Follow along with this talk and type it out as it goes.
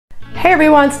Hey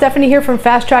everyone, Stephanie here from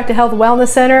Fast Track to Health Wellness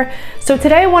Center. So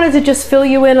today I wanted to just fill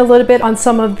you in a little bit on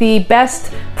some of the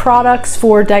best products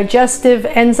for digestive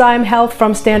enzyme health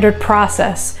from Standard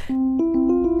Process.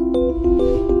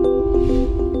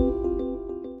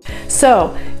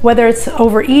 So whether it's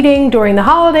overeating during the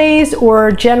holidays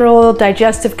or general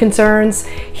digestive concerns,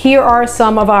 here are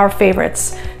some of our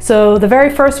favorites. So the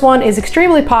very first one is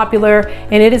extremely popular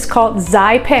and it is called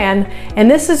Zypan, and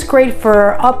this is great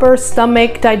for upper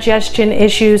stomach digestion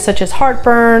issues such as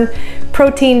heartburn,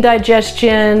 protein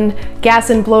digestion, gas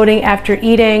and bloating after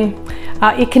eating.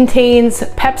 It contains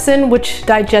pepsin, which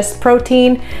digests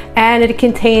protein, and it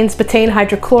contains betaine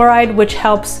hydrochloride, which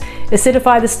helps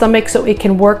acidify the stomach so it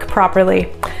can work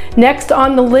properly. Next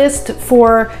on the list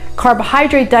for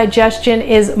carbohydrate digestion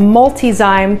is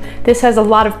Multizyme. This has a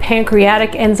lot of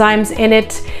pancreatic enzymes in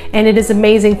it, and it is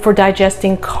amazing for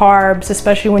digesting carbs,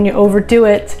 especially when you overdo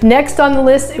it. Next on the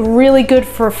list, really good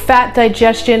for fat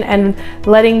digestion and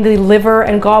letting the liver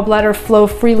and gallbladder flow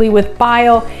freely with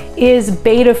bile, is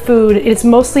Beta Food. It's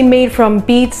mostly made from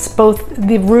beets, both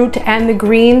the root and the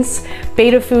greens.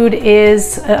 Beta Food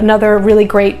is another really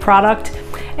great product.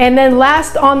 And then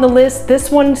last on the list, this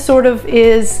one sort of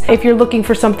is if you're looking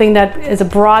for something that is a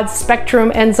broad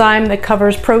spectrum enzyme that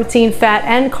covers protein, fat,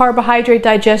 and carbohydrate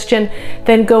digestion,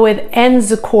 then go with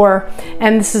Enzicor.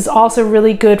 And this is also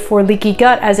really good for leaky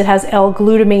gut as it has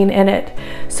L-glutamine in it.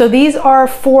 So these are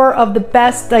 4 of the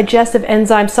best digestive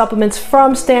enzyme supplements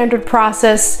from Standard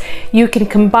Process. You can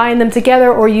combine them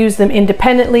together or use them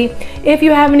independently. If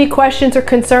you have any questions or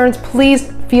concerns,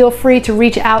 please feel free to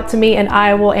reach out to me and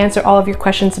I will answer all of your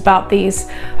questions about these.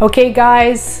 Okay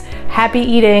guys, happy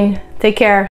eating. Take care.